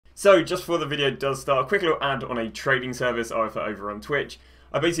So just before the video does start, a quick little ad on a trading service I offer over on Twitch.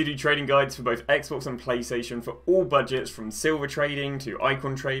 I basically do trading guides for both Xbox and PlayStation for all budgets, from silver trading to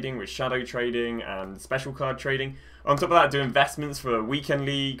icon trading with shadow trading and special card trading. On top of that, I do investments for Weekend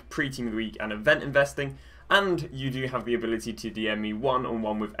League, Pre-Team of the Week and event investing. And you do have the ability to DM me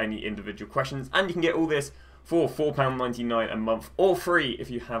one-on-one with any individual questions. And you can get all this for £4.99 a month, or free if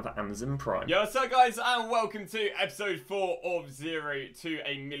you have Amazon Prime. Yo, what's up guys, and welcome to episode 4 of 0 to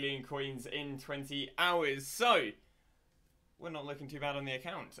a million coins in 20 hours. So, we're not looking too bad on the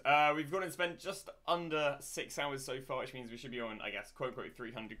account. We've gone and spent just under 6 hours so far, which means we should be on, I guess, quote-unquote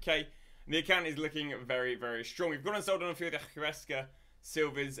 300k. And the account is looking very, very strong. We've gone and sold on a few of the Huesca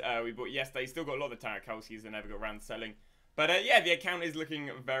silvers we bought yesterday. Still got a lot of the Tarakalskis that never got around to selling. But yeah, the account is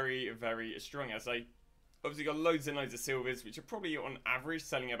looking very, very strong. As I obviously got loads and loads of silvers, which are probably on average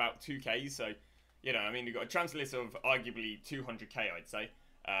selling about 2k. So, you know, I mean, we've got a transfer list of arguably 200k, I'd say.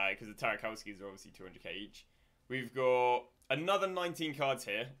 Because the Tarakalskis are obviously 200k each. We've got another 19 cards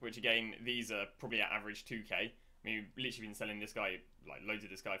here, which again, these are probably at average 2k. I mean, we've literally been selling this guy, like loads of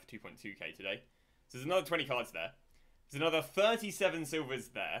this guy for 2.2k today. So there's another 20 cards there. There's another 37 silvers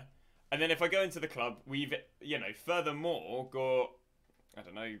there. And then if I go into the club, we've, you know, furthermore got, I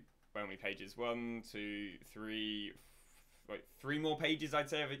don't know, how many pages? 1, 2, 3, wait, 3 more pages, I'd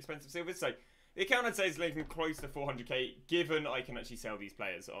say, of expensive silvers. So the account, I'd say, is looking close to 400k, given I can actually sell these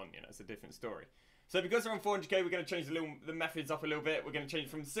players on. You know, it's a different story. So because we're on 400k, we're going to change the methods up a little bit. We're going to change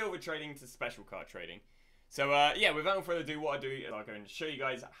from silver trading to special card trading. So yeah, without further ado, what I do is I'll go and show you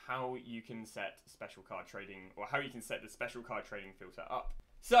guys how you can set special card trading, or how you can set the special card trading filter up.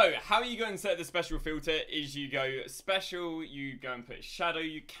 So, how you go and set the special filter is you go special, you go and put shadow,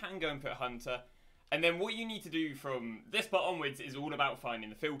 you can go and put hunter, and then what you need to do from this part onwards is all about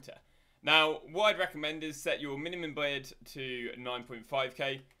finding the filter. Now, what I'd recommend is set your minimum bid to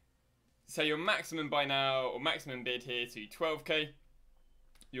 9.5k, set your maximum buy now, or maximum bid here to 12k,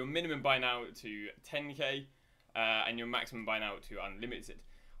 your minimum buy now to 10k, and your maximum buy now to unlimited.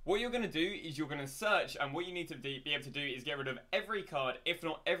 What you're going to do is you're going to search, and what you need to be able to do is get rid of every card, if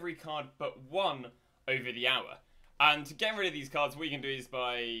not every card but one, over the hour. And to get rid of these cards, what you can do is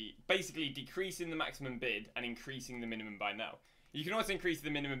by basically decreasing the maximum bid and increasing the minimum buy now. You can also increase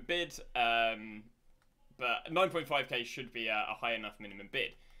the minimum bid, but 9.5k should be a high enough minimum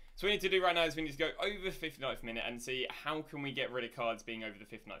bid. So what we need to do right now is we need to go over the 59th minute and see how can we get rid of cards being over the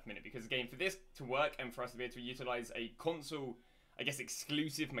 59th minute. Because again, for this to work and for us to be able to utilize a console, I guess,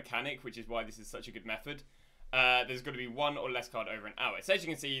 exclusive mechanic, which is why this is such a good method, there's got to be one or less card over an hour. So as you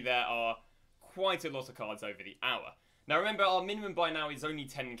can see, there are quite a lot of cards over the hour. Now remember, our minimum buy now is only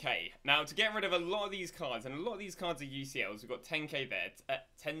 10k. Now to get rid of a lot of these cards, and a lot of these cards are UCLs, we've got 10k there, at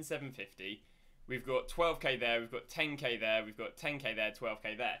 10,750. We've got 12k there, we've got 10k there, we've got 10k there,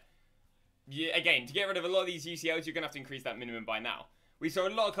 12k there. Yeah, again, to get rid of a lot of these UCLs, you're going to have to increase that minimum buy now. We saw a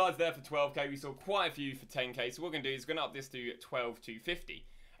lot of cards there for 12k, we saw quite a few for 10k, so what we're going to do is we're going to up this to 12,250.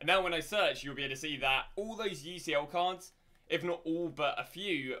 And now when I search, you'll be able to see that all those UCL cards, if not all but a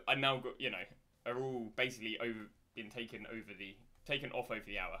few, are now, you know, are all basically taken off over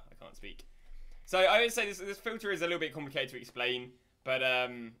the hour. I can't speak. So I would say this filter is a little bit complicated to explain, but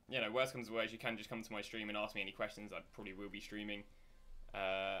you know, worst comes to worst, you can just come to my stream and ask me any questions. I probably will be streaming,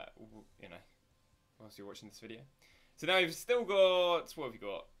 you know, whilst you're watching this video. So now we've still got, what have we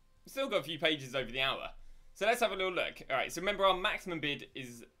got? We've still got a few pages over the hour. So let's have a little look. Alright, so remember our maximum bid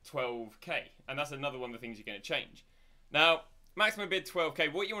is 12k. And that's another one of the things you're going to change. Now, maximum bid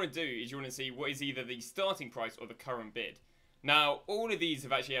 12k, what you want to do is you want to see what is either the starting price or the current bid. Now, all of these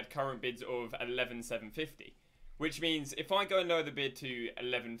have actually had current bids of 11,750. Which means if I go and lower the bid to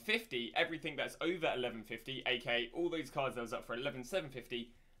 1150, everything that's over 1150, aka all those cards that was up for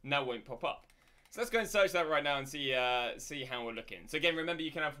 11,750, now won't pop up. So let's go and search that right now and see how we're looking. So again, remember,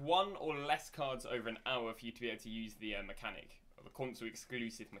 you can have one or less cards over an hour for you to be able to use the mechanic, or the console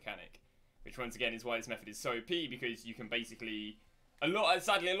exclusive mechanic. Which once again is why this method is so OP, because you can basically,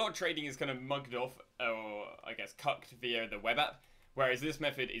 sadly a lot of trading is kind of mugged off, or I guess cucked via the web app. Whereas this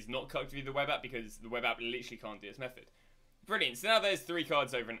method is not cucked via the web app, because the web app literally can't do this method. Brilliant, so now there's 3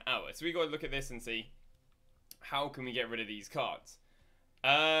 cards over an hour. So we've got to look at this and see, how can we get rid of these cards? 2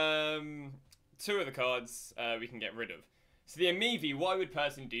 of the cards we can get rid of. So the Amivi, what I would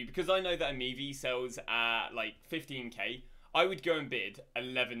personally do, because I know that Amivi sells at like 15k, I would go and bid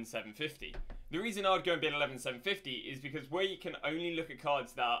 11,750. The reason I would go and bid 11,750 is because where you can only look at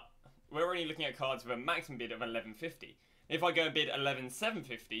cards that, we're only looking at cards with a maximum bid of 1150. If I go and bid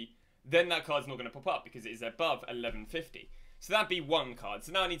 11,750, then that card's not going to pop up because it is above 1150. So that'd be one card.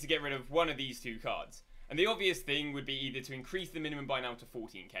 So now I need to get rid of one of these 2 cards. And the obvious thing would be either to increase the minimum buy now to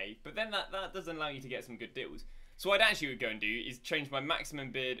 14k, but then that doesn't allow you to get some good deals. So what I'd actually go and do is change my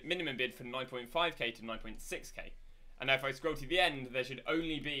minimum bid from 9.5k to 9.6k. And now if I scroll to the end, there should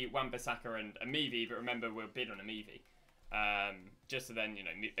only be Wan-Bissaka and Amivi, but remember we'll bid on Amivi. Just so then, you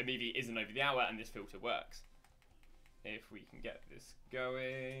know, Amivi isn't over the hour and this filter works. If we can get this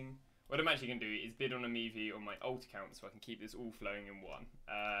going. What I'm actually going to do is bid on Amivi on my alt account so I can keep this all flowing in one.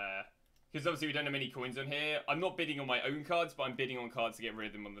 Because obviously we don't have many coins on here. I'm not bidding on my own cards, but I'm bidding on cards to get rid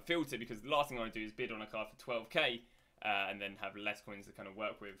of them on the filter, because the last thing I want to do is bid on a card for 12k and then have less coins to kind of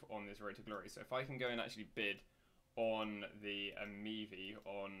work with on this road to glory. So if I can go and actually bid on the Amivi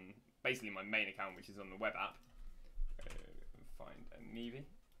on basically my main account, which is on the web app. Find Amivi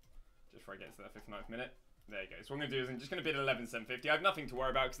just before I get to that 59th minute. There you go. So what I'm going to do is I'm just going to bid 11,750. I have nothing to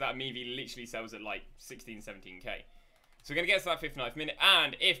worry about because that Amivi literally sells at like 16, 17k. So we're going to get to that 59th minute,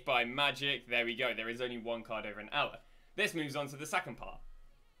 and if by magic, there we go, there is only one card over an hour. This moves on to the second part.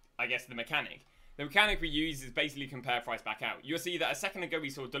 I guess the mechanic. The mechanic we use is basically compare price back out. You'll see that a second ago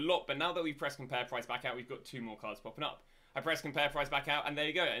we saw Delot, but now that we've pressed compare price back out, we've got two more cards popping up. I press compare price back out, and there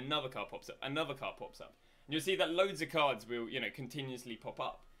you go, another card pops up, another card pops up. And you'll see that loads of cards will, you know, continuously pop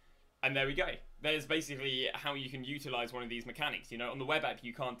up. And there we go. There's basically how you can utilize one of these mechanics. You know, on the web app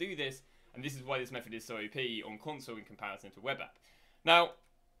you can't do this, and this is why this method is so OP on console in comparison to web app. Now,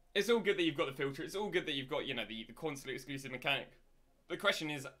 it's all good that you've got the filter, it's all good that you've got, you know, the console exclusive mechanic. The question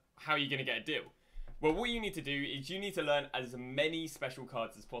is, how are you going to get a deal? Well, what you need to do is you need to learn as many special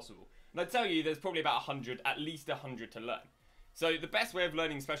cards as possible. And I tell you, there's probably about 100, at least 100 to learn. So the best way of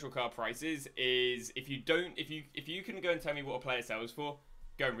learning special card prices is if you can go and tell me what a player sells for,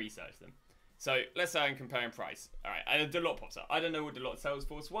 go and research them. So let's say I'm comparing price. Alright, and a Delot pops up. I don't know what Delot sells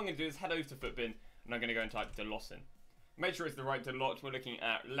for, so what I'm going to do is head over to Footbin, and I'm going to go and type Delot in. Make sure it's the right Delot. We're looking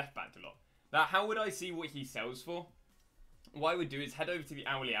at left back Delot. Now, how would I see what he sells for? What I would do is head over to the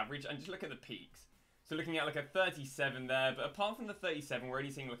hourly average and just look at the peaks. So looking at like a 37 there, but apart from the 37, we're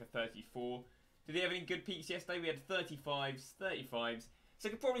only seeing like a 34. Did he have any good peaks yesterday? We had 35s, 35s. So I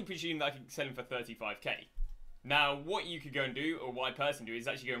could probably presume that I could sell him for 35k. Now, what you could go and do, or what I personally do, is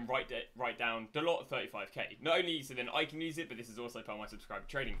actually go and write down Delot 35k. Not only so then I can use it, but this is also part of my subscriber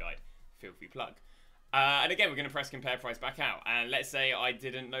trading guide. Feel free plug. And again, we're going to press compare price back out. And let's say I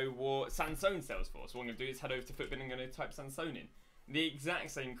didn't know what Sansone sells for. So what I'm going to do is head over to Footbin and I'm going to type Sansone in. The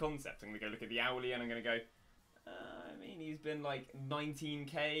exact same concept. I'm going to go look at the hourly and I'm going to go, I mean, he's been like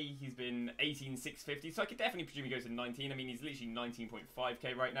 19k, he's been 18,650, so I could definitely presume he goes to 19. I mean, he's literally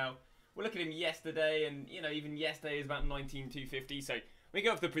 19.5k right now. We'll look at him yesterday, and, you know, even yesterday is about 19,250, so we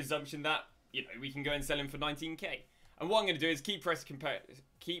go off the presumption that, you know, we can go and sell him for 19k. And what I'm going to do is keep pressing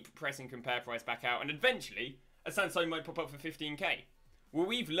compare price back out, and eventually, a Sansone might pop up for 15k. Well,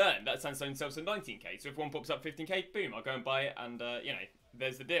 we've learned that Sansone sells for 19k, so if one pops up 15k, boom, I'll go and buy it, and, you know,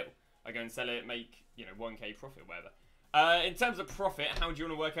 there's the deal. I go and sell it, make, you know, 1k profit, whatever. In terms of profit, how do you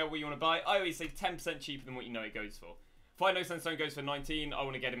want to work out what you want to buy? I always say 10% cheaper than what you know it goes for. If I know Sansone goes for 19, I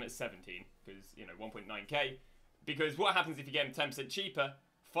want to get him at 17, because, you know, 1.9k. Because what happens if you get him 10% cheaper,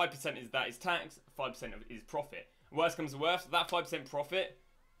 5% is tax, 5% is profit. Worst comes to worst, that 5% profit,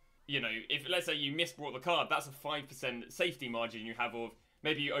 you know, if, let's say you misbought the card, that's a 5% safety margin you have of,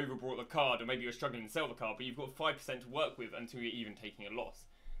 maybe you overbought the card, or maybe you're struggling to sell the card, but you've got 5% to work with until you're even taking a loss.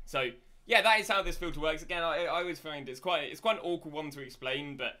 So, yeah, that is how this filter works. Again, I always find it's quite an awkward one to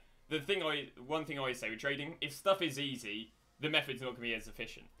explain, but one thing I always say with trading, if stuff is easy, the method's not going to be as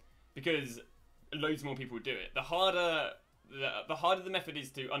efficient, because loads more people do it. The harder the method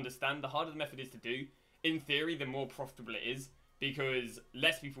is to understand, the harder the method is to do, in theory, the more profitable it is, because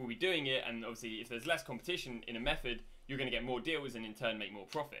less people will be doing it, and obviously if there's less competition in a method, you're going to get more deals and in turn make more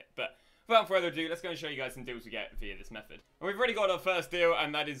profit. But without further ado, let's go and show you guys some deals we get via this method. And we've already got our first deal,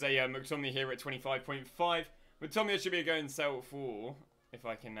 and that is a McTominay here at 25.5. McTominay should be going to sell for, if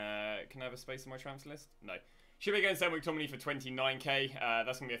I can I have a space on my transfer list? No. Should be going to sell McTominay for 29k.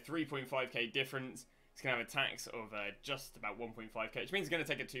 That's going to be a 3.5k difference. It's going to have a tax of just about 1.5k, which means it's going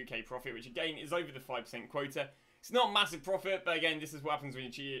to take a 2k profit, which again is over the 5% quota. It's not massive profit, but again, this is what happens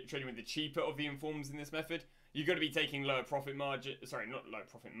when you're trading with the cheaper of the informs in this method. You're going to be taking lower profit margin. Sorry, not lower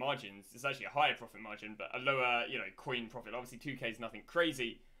profit margins. It's actually a higher profit margin, but a lower, you know, coin profit. Obviously, 2k is nothing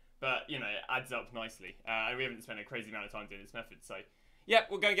crazy, but, you know, it adds up nicely. And we haven't spent a crazy amount of time doing this method, so yeah,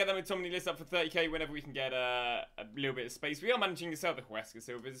 we're going to get them with McTominay list up for 30k whenever we can get a little bit of space. We are managing to sell the Huesca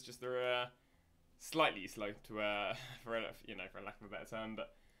Silvers, just they're slightly slow to, for lack of a better term,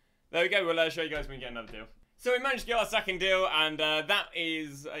 but there we go. We'll show you guys when we get another deal. So we managed to get our second deal, and that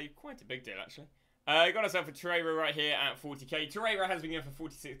is quite a big deal, actually. Got ourselves a Torreira right here at 40k. Torreira has been going for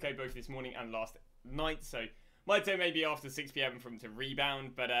 46k both this morning and last night, so might say maybe after 6 p.m. for him to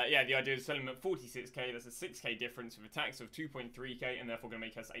rebound, but yeah, the idea is selling him at 46k. That's a 6k difference with a tax of 2.3k, and therefore going to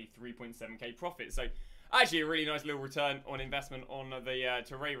make us a 3.7k profit. So actually a really nice little return on investment on the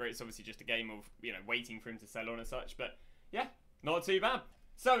Torreira. It's obviously just a game of, you know, waiting for him to sell on and such, but yeah, not too bad.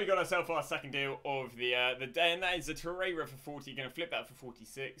 So we got ourselves our second deal of the day, and that is a Torreira for 40. Going to flip that for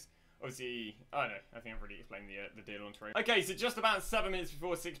 46. Obviously, I don't know, I think I've already explained the deal on Torreira. Okay, so just about 7 minutes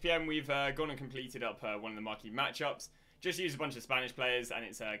before 6 p.m, we've gone and completed up one of the marquee matchups. Just used a bunch of Spanish players, and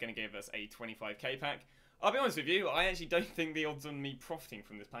it's going to give us a 25k pack. I'll be honest with you, I actually don't think the odds on me profiting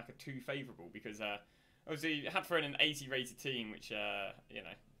from this pack are too favourable, because obviously had thrown an 80 rated team, which, you know,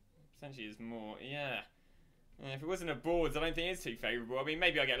 essentially is more, yeah. If it wasn't a boards, I don't think it's too favourable. I mean,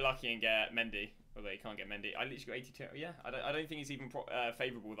 maybe I get lucky and get Mendy. Although you can't get Mendy. I literally got 82. Yeah, I don't think it's even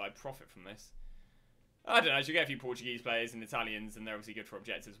favourable that I profit from this. I don't know. I should get a few Portuguese players and Italians, and they're obviously good for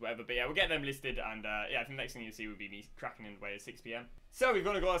objectives, whatever. But yeah, we'll get them listed, and yeah, I think the next thing you'll see will be me cracking in away at 6 p.m. So we've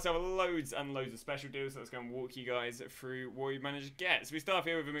got ourselves loads and loads of special deals, so let's go and walk you guys through what we managed to get. So we start off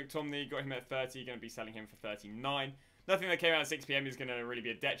here with a McTominay, got him at 30, going to be selling him for 39. Nothing that came out at 6 p.m. is going to really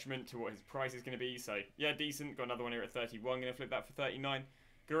be a detriment to what his price is going to be, so yeah, decent. Got another one here at 31, going to flip that for 39.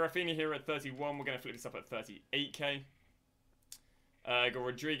 Got Rafinha here at 31, we're going to flip this up at 38k. Got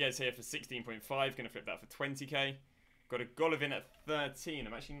Rodriguez here for 16.5, going to flip that for 20k. Got a Golovin at 13,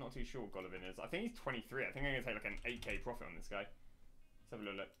 I'm actually not too sure what Golovin is. I think he's 23, I think I'm going to take like an 8k profit on this guy. Let's have a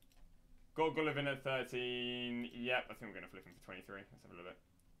little look. Got Golovin at 13, yep, I think we're going to flip him for 23, let's have a little look.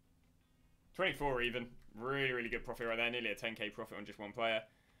 24 even, really good profit right there, nearly a 10k profit on just one player.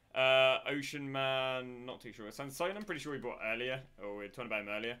 Ocean Man, not too sure. Sansone, I'm pretty sure we bought earlier, or we were talking about him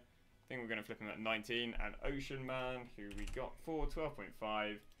earlier. I think we're going to flip him at 19. And Ocean Man, who we got for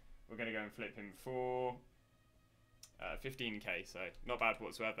 12.5, we're going to go and flip him for 15k, so not bad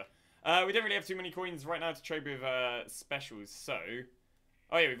whatsoever. We don't really have too many coins right now to trade with specials, so...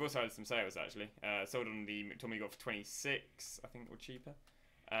 Oh yeah, we've also had some sales actually. Sold on the McTominay got for 26, I think, or cheaper.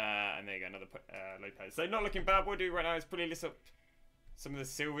 And there you go, another Lopez. So not looking bad. What we'll do right now is probably list up some of the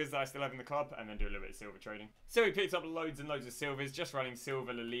silvers that I still have in the club, and then do a little bit of silver trading. So we picked up loads and loads of silvers, just running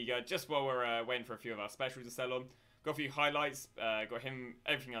Silver La Liga, just while we're waiting for a few of our specials to sell on. Got a few highlights, got him,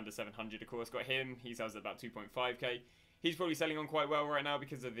 everything under 700 of course, got him, he sells at about 2.5k. He's probably selling on quite well right now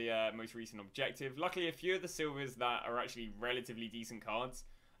because of the most recent objective. Luckily, a few of the silvers that are actually relatively decent cards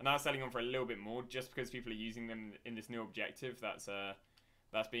are now selling on for a little bit more, just because people are using them in this new objective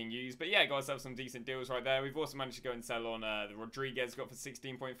that's being used. But yeah, got ourselves some decent deals right there. We've also managed to go and sell on the Rodriguez, got for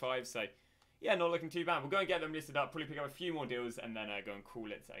 16.5, so yeah, not looking too bad. We'll go and get them listed up, probably pick up a few more deals, and then go and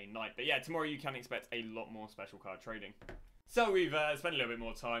call it a night. But yeah, tomorrow you can expect a lot more special card trading. So we've spent a little bit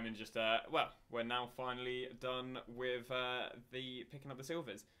more time and just, well, we're now finally done with the picking up the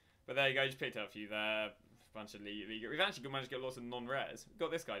silvers. But there you go, just picked up a few there, a bunch of Liga. We've actually managed to get lots of non-rares.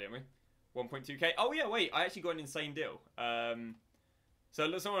 Got this guy, didn't we? 1.2k. Oh yeah, wait, I actually got an insane deal.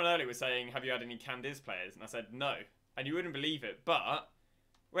 So someone earlier was saying, have you had any Candice players? And I said, no. And you wouldn't believe it, but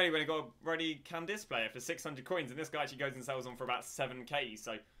we got a ready Candice player for 600 coins, and this guy actually goes and sells on for about 7k,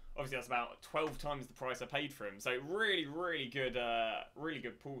 so obviously that's about 12 times the price I paid for him. So really good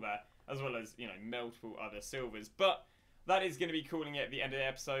pull there, as well as, you know, multiple other silvers. But that is going to be calling it at the end of the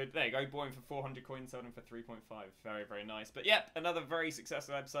episode. There you go, bought him for 400 coins, sold him for 3.5. Very nice. But yep, another very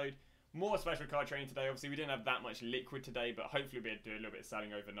successful episode. More special card trading today. Obviously, we didn't have that much liquid today, but hopefully we'll be able to do a little bit of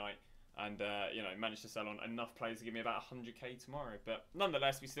selling overnight. And, you know, manage to sell on enough players to give me about 100k tomorrow. But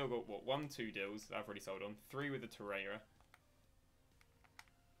nonetheless, we still got, what, 2 deals that I've already sold on. 3 with the Torreira.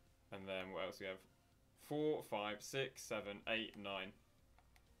 And then what else we have? 4, 5, 6, 7, 8, 9.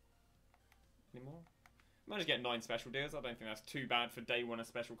 Any more? Managed to get 9 special deals. I don't think that's too bad for day 1 of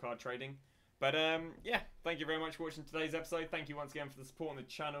special card trading. But, yeah, thank you very much for watching today's episode. Thank you once again for the support on the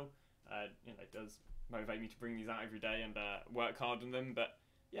channel. You know, it does motivate me to bring these out every day and work hard on them. But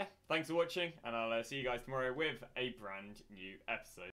yeah, thanks for watching, and I'll see you guys tomorrow with a brand new episode.